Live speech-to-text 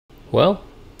Well,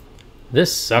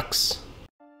 this sucks.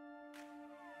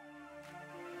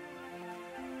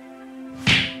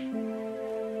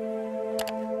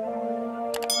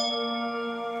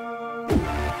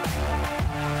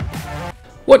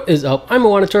 What is up? I'm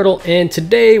Awana Turtle, and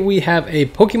today we have a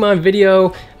Pokemon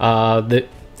video. The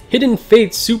Hidden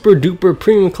Fates Super Duper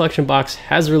Premium Collection box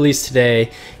has released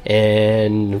today,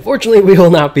 and unfortunately we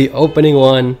will not be opening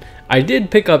one. I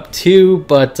did pick up two,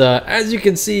 but as you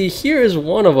can see, here is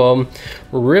one of them.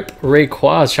 Rip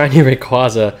Rayquaza, Shiny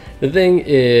Rayquaza. The thing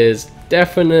is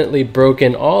definitely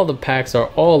broken. All the packs are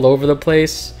all over the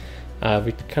place.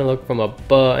 We kind of look from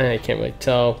above, I can't really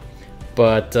tell.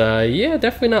 But yeah,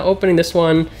 definitely not opening this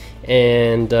one.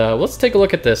 And let's take a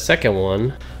look at the second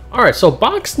one. Alright, so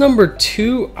box number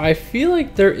 2, I feel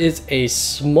like there is a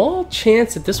small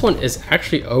chance that this one is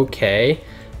actually okay.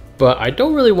 But I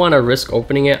don't really want to risk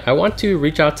opening it. I want to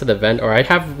reach out to the vendor, or I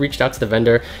have reached out to the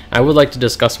vendor. I would like to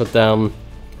discuss with them,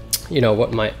 you know,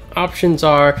 what my options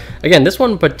are. Again, this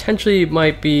one potentially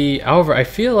might be, however, I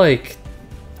feel like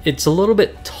it's a little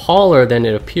bit taller than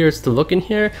it appears to look in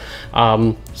here.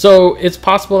 So it's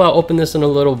possible I'll open this in a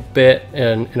little bit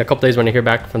and in a couple days when I hear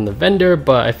back from the vendor,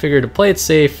 but I figured to play it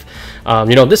safe.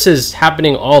 You know, this is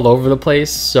happening all over the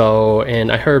place. So,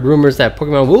 and I heard rumors that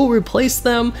Pokemon will replace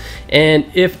them. And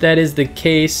if that is the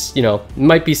case, you know, it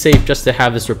might be safe just to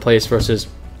have this replaced versus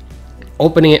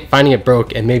opening it, finding it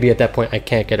broke, and maybe at that point I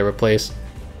can't get it replaced.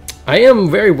 I am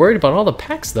very worried about all the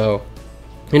packs though.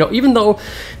 You know, even though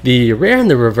the rare and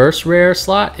the reverse rare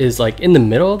slot is like in the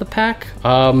middle of the pack,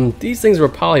 these things were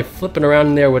probably flipping around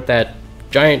in there with that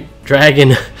giant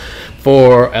dragon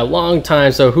for a long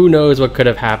time, so who knows what could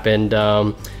have happened.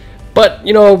 But,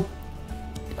 you know,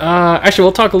 actually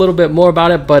we'll talk a little bit more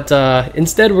about it, but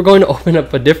instead we're going to open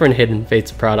up a different Hidden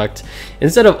Fates product.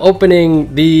 Instead of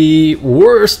opening the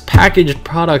worst packaged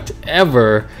product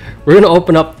ever, we're going to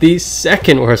open up the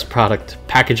second worst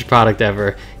packaged product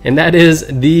ever, and that is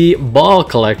the ball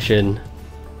collection.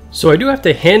 So I do have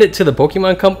to hand it to the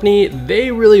Pokemon company.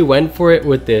 They really went for it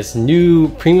with this new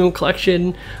premium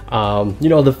collection. You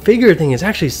know, the figure thing is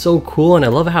actually so cool, and I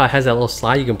love how it has that little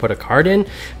slide you can put a card in,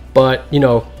 but you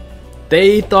know,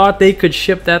 they thought they could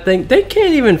ship that thing. They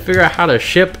can't even figure out how to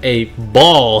ship a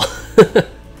ball.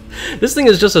 This thing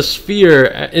is just a sphere,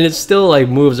 and it still like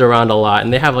moves around a lot,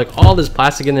 and they have like all this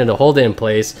plastic in there to hold it in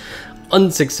place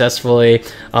unsuccessfully.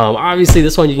 Obviously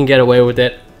this one you can get away with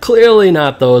it, clearly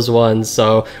not those ones.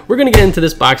 So we're gonna get into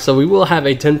this box, so we will have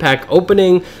a 10-pack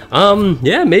opening.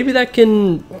 Yeah, maybe that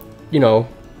can, you know,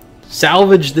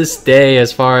 salvage this day.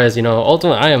 As far as, you know,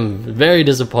 ultimately I am very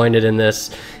disappointed in this,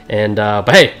 and but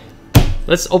hey,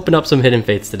 let's open up some Hidden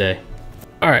Fates today.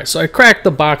 Alright, so I cracked the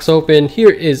box open.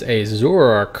 Here is a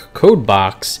Zoroark code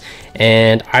box,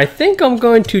 and I think I'm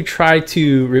going to try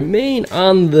to remain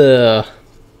on the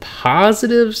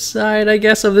positive side, I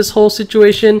guess, of this whole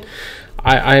situation.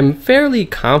 I'm fairly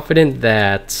confident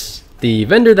that the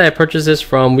vendor that I purchased this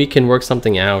from, we can work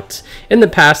something out. In the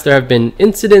past, there have been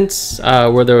incidents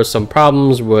where there was some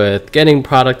problems with getting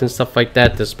product and stuff like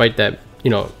that, despite that, you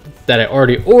know, that I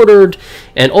already ordered,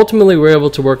 and ultimately we were able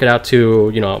to work it out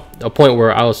to, you know, a point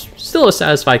where I was still a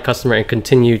satisfied customer and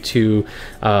continue to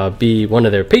be one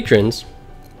of their patrons.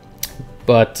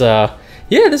 But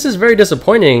yeah, this is very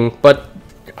disappointing. But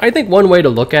I think one way to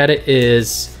look at it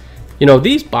is, you know,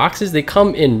 these boxes, they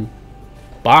come in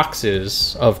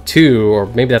boxes of 2, or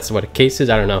maybe that's what a case is,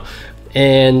 I don't know.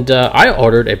 And I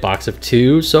ordered a box of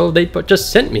 2, so they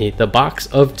just sent me the box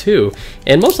of 2,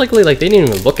 and most likely like they didn't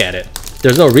even look at it.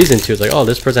 There's no reason to. It's like, oh,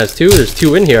 this person has 2, there's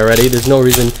 2 in here already, there's no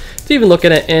reason to even look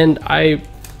at it. And I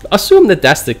assume that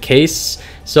that's the case.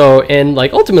 So, and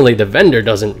like ultimately the vendor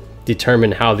doesn't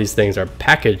determine how these things are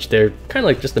packaged. They're kind of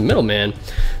like just the middleman,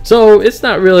 so it's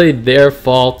not really their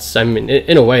fault. I mean,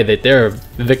 in a way that they're a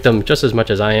victim just as much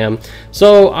as I am.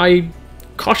 So I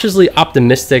cautiously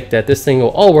optimistic that this thing will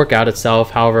all work out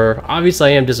itself. However,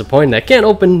 obviously I am disappointed I can't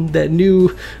open that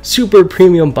new super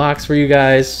premium box for you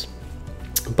guys.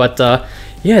 But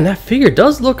yeah, and that figure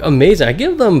does look amazing. I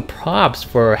give them props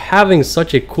for having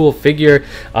such a cool figure.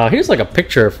 Here's like a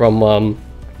picture from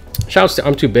shouts to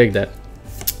I'm Too Big that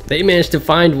they managed to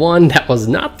find one that was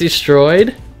not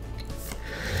destroyed.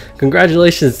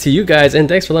 Congratulations to you guys, and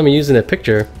thanks for letting me use that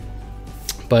picture.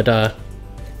 But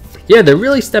yeah, they're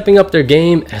really stepping up their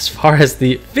game as far as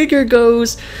the figure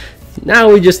goes.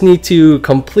 Now we just need to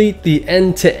complete the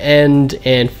end-to-end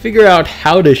and figure out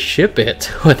how to ship it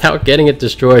without getting it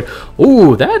destroyed.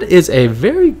 Ooh, that is a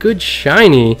very good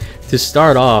shiny to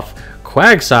start off.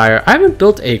 Quagsire. I haven't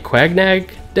built a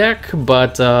Quagnag deck,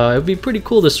 but it would be pretty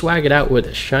cool to swag it out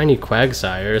with shiny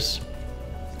Quagsires.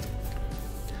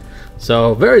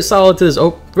 So very solid to this,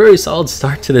 very solid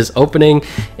start to this opening,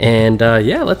 and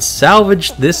yeah, let's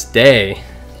salvage this day.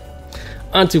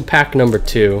 On to pack number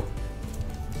 2.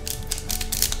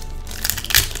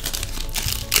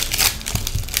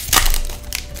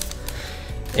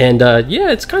 And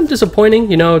yeah, it's kind of disappointing.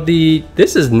 You know,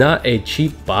 this is not a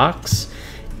cheap box,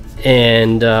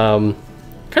 and kind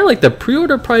of like the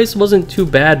pre-order price wasn't too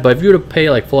bad, but if you were to pay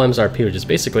like full MSRP, which is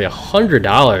basically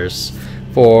 $100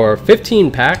 for 15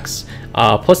 packs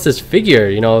plus this figure,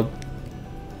 you know,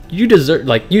 you deserve,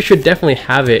 like, you should definitely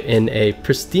have it in a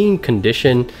pristine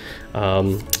condition.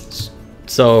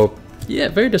 So yeah,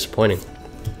 very disappointing.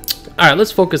 All right,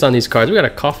 let's focus on these cards. We got a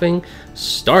Coughing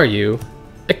Staryu,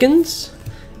 Ekans,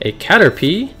 a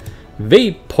Caterpie,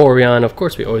 Vaporeon. Of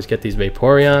course, we always get these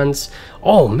Vaporeons.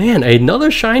 Oh man,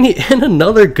 another shiny and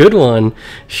another good one.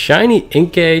 Shiny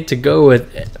Inkay to go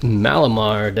with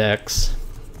Malamar decks.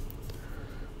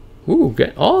 Ooh,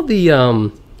 get all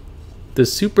the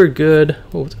super good.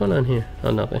 Oh, what's going on here? Oh,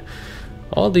 nothing.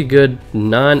 All the good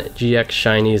non-GX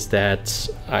shinies that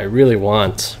I really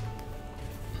want.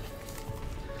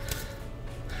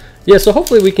 Yeah, so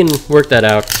hopefully we can work that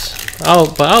out.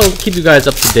 But I'll keep you guys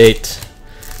up to date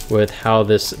with how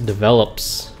this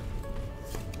develops.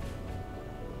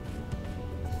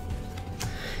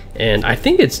 And I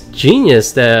think it's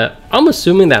genius that I'm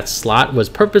assuming that slot was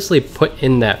purposely put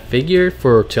in that figure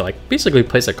to like basically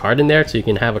place a card in there so you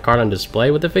can have a card on display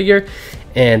with the figure,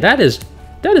 and that is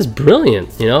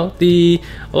brilliant. You know, a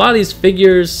lot of these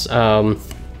figures, you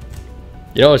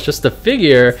know, it's just a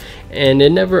figure, and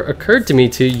it never occurred to me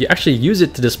to actually use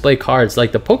it to display cards.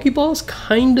 Like the Pokeballs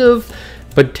kind of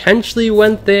potentially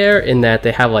went there in that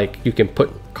they have like, you can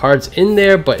put cards in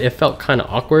there, but it felt kind of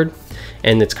awkward,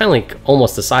 and it's kind of like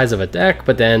almost the size of a deck,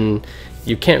 but then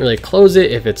you can't really close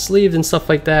it if it's sleeved and stuff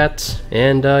like that.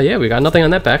 And yeah, we got nothing on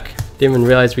that pack. Didn't even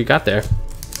realize we got there.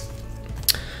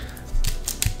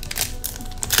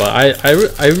 But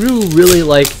I really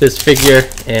like this figure,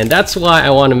 and that's why I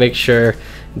want to make sure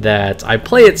that I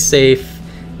play it safe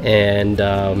and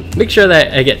make sure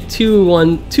that I get two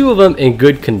of them in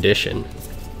good condition.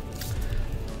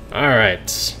 All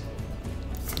right,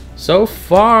 so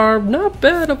far not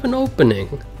bad of an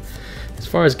opening. As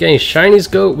far as getting shinies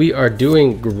go, we are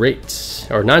doing great.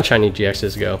 Or non-shiny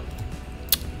GXs go.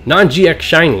 Non-GX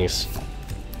shinies.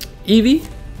 Eevee.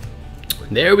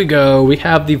 There we go. We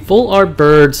have the full art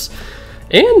birds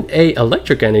and a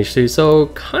electric energy, so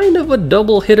kind of a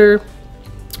double hitter.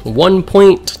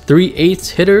 1.38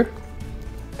 hitter,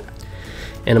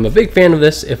 and I'm a big fan of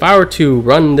this. If I were to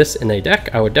run this in a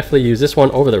deck, I would definitely use this one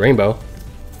over the rainbow,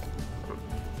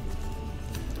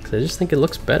 because I just think it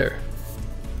looks better.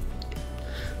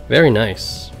 Very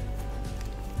nice.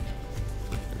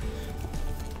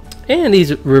 And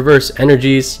these reverse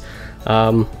energies,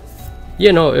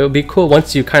 you know, it would be cool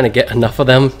once you kind of get enough of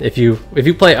them. If you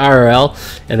play IRL,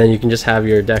 and then you can just have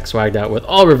your deck swagged out with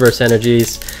all reverse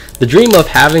energies. The dream of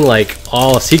having like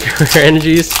all secret rare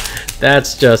energies,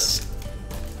 that's just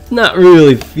not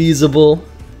really feasible.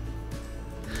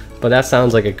 But that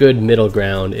sounds like a good middle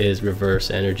ground, is reverse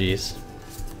energies.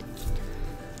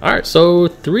 Alright, so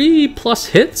 3+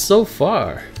 hits so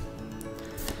far.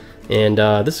 And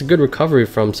this is a good recovery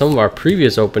from some of our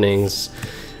previous openings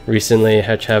recently,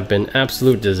 which have been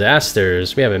absolute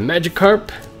disasters. We have a Magikarp,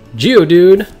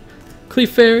 Geodude,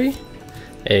 Clefairy,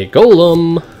 a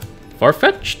Golem,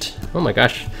 Farfetch'd. Oh my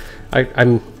gosh,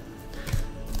 I'm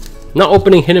not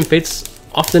opening Hidden Fates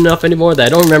often enough anymore that I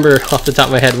don't remember off the top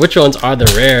of my head which ones are the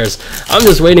rares. I'm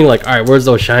just waiting like, all right, where's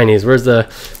those shinies? Where's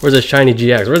the shiny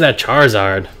GX? Where's that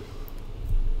Charizard?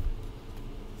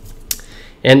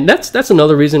 And that's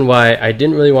another reason why I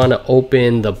didn't really want to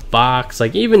open the box.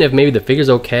 Like, even if maybe the figure's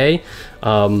okay,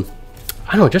 I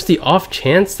don't know, just the off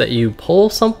chance that you pull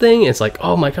something, it's like,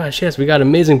 oh my gosh, yes, we got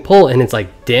amazing pull, and it's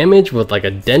like damage with like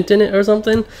a dent in it or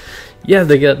something. Yeah,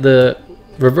 they get the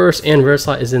reverse and rare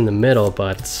slot is in the middle,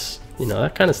 but you know,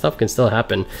 that kind of stuff can still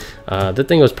happen. That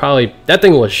thing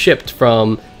was shipped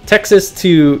from Texas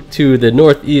to the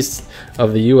northeast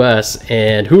of the US,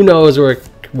 and who knows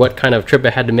what kind of trip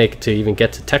it had to make to even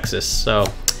get to Texas. So,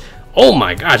 oh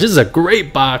my gosh, this is a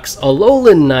great box.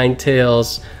 Alolan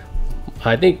Ninetales,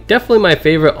 I think definitely my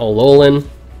favorite Alolan.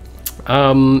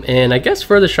 And I guess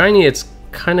for the shiny, it's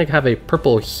kind of have a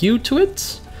purple hue to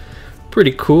it.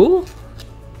 Pretty cool.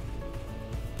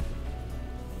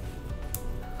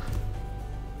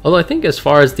 Although I think as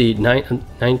far as the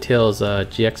Ninetales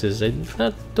GXs,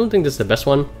 I don't think this is the best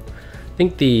one. I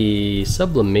think the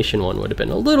Sublimation one would have been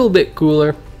a little bit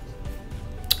cooler.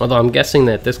 Although I'm guessing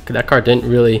that that card didn't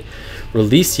really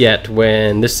release yet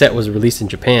when this set was released in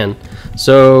Japan.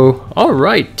 So,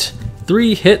 alright.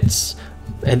 3 hits,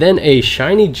 and then a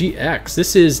shiny GX.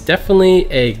 This is definitely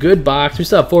a good box. We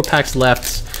still have 4 packs left,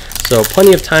 so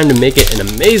plenty of time to make it an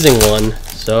amazing one.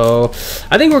 So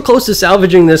I think we're close to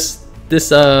salvaging this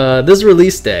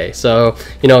release day. So,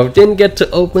 you know, didn't get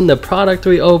to open the product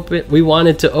we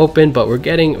wanted to open, but we're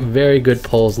getting very good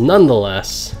pulls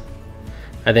nonetheless.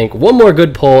 I think one more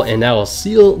good pull and that will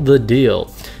seal the deal.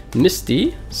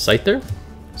 Misty, Scyther,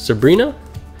 Sabrina,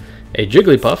 a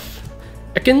Jigglypuff,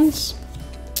 Ekans.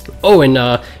 Oh, and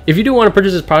if you do want to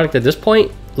purchase this product at this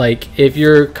point, like if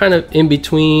you're kind of in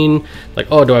between, like,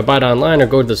 oh, do I buy it online or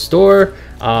go to the store?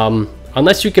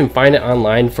 Unless you can find it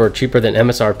online for cheaper than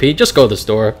MSRP, just go to the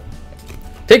store.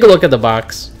 Take a look at the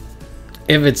box.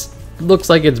 If it looks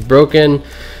like it's broken,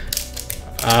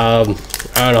 I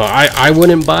don't know, I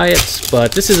wouldn't buy it,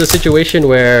 but this is a situation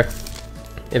where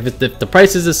if the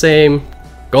price is the same,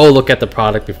 go look at the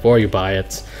product before you buy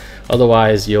it.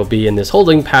 Otherwise, you'll be in this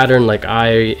holding pattern like I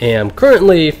am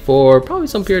currently for probably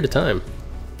some period of time.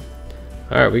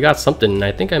 Alright, we got something.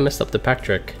 I think I messed up the pack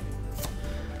trick.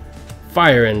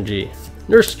 Fire Energy,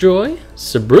 Nurse Joy,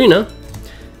 Sabrina,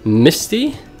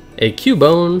 Misty, a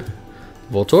Cubone,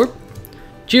 Voltorb,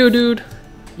 Geodude,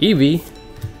 Eevee,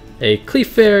 a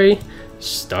Clefairy,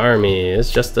 Starmie.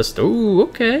 It's just a ooh,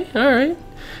 okay, alright.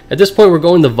 At this point, we're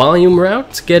going the volume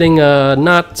route, getting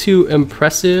not too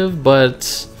impressive,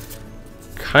 but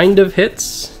kind of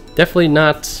hits. Definitely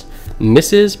not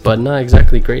misses, but not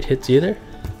exactly great hits either.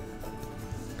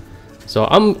 So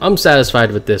I'm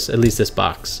satisfied with this, at least this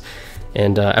box.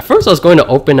 And at first I was going to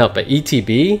open up an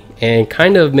ETB and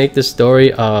kind of make the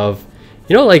story of,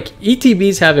 you know, like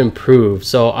ETBs have improved.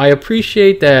 So I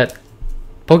appreciate that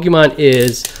Pokemon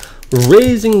is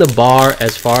raising the bar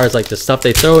as far as like the stuff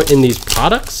they throw in these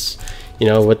products. You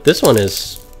know, what this one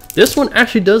is, this one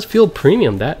actually does feel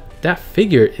premium. That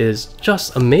figure is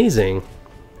just amazing.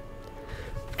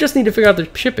 Just need to figure out the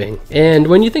shipping. And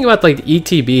when you think about like the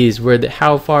ETBs, where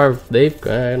how far they've,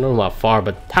 I don't know about far,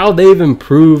 but how they've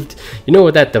improved, you know,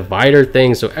 with that divider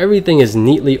thing, so everything is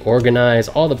neatly organized,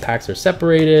 all the packs are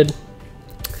separated,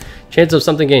 chance of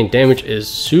something getting damaged is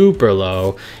super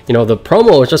low. You know, the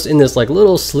promo is just in this like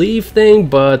little sleeve thing,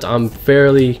 but I'm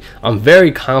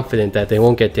very confident that they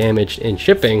won't get damaged in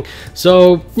shipping.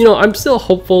 So, you know, I'm still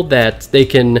hopeful that they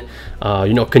can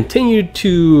you know, continue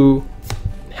to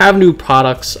have new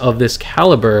products of this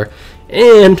caliber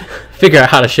and figure out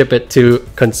how to ship it to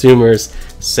consumers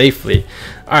safely.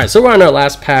 Alright, so we're on our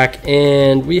last pack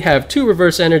and we have 2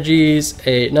 reverse energies,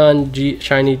 a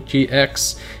shiny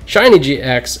GX, shiny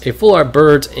GX, a full art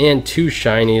birds, and 2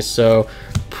 shinies. So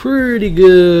pretty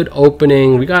good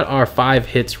opening. We got our 5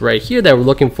 hits right here that we're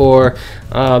looking for.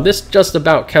 This just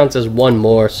about counts as 1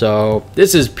 more, so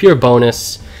this is pure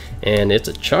bonus, and it's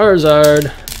a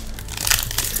Charizard.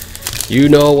 You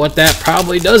know what that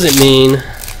probably doesn't mean.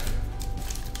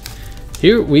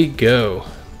 Here we go.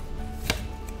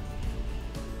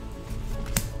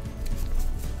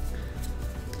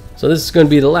 So this is going to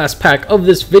be the last pack of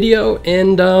this video,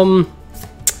 and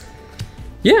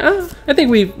yeah, I think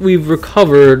we've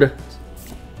recovered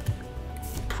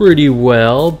pretty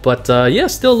well, but yeah,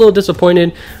 still a little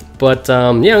disappointed. But yeah,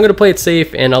 I'm gonna play it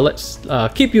safe, and I'll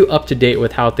keep you up to date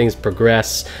with how things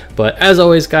progress. But as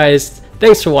always, guys,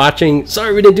 thanks for watching.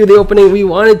 Sorry we didn't do the opening we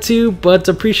wanted to, but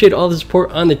appreciate all the support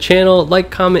on the channel.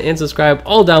 Like, comment, and subscribe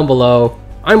all down below.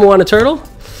 I'm Turtle,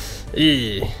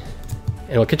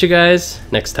 and we'll catch you guys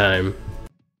next time.